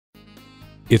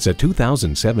It's a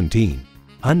 2017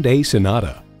 Hyundai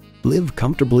Sonata. Live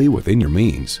comfortably within your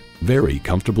means, very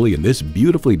comfortably in this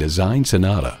beautifully designed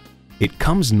Sonata. It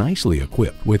comes nicely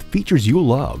equipped with features you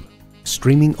love: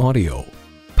 streaming audio,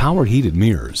 power heated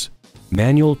mirrors,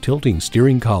 manual tilting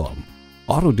steering column,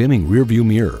 auto dimming rearview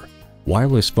mirror,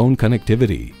 wireless phone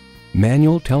connectivity,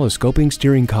 manual telescoping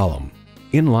steering column,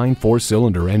 inline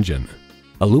 4-cylinder engine,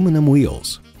 aluminum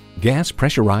wheels, gas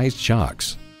pressurized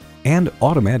shocks, and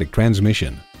automatic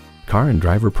transmission. Car and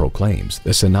Driver proclaims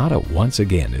the Sonata once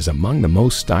again is among the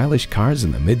most stylish cars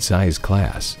in the mid-size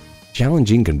class.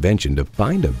 Challenging convention to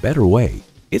find a better way.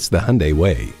 It's the Hyundai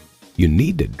way. You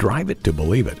need to drive it to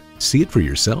believe it. See it for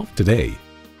yourself today.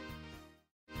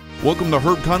 Welcome to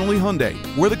Herb Connolly Hyundai,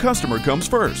 where the customer comes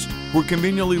first. We're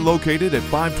conveniently located at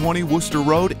 520 Worcester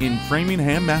Road in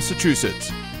Framingham,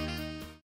 Massachusetts.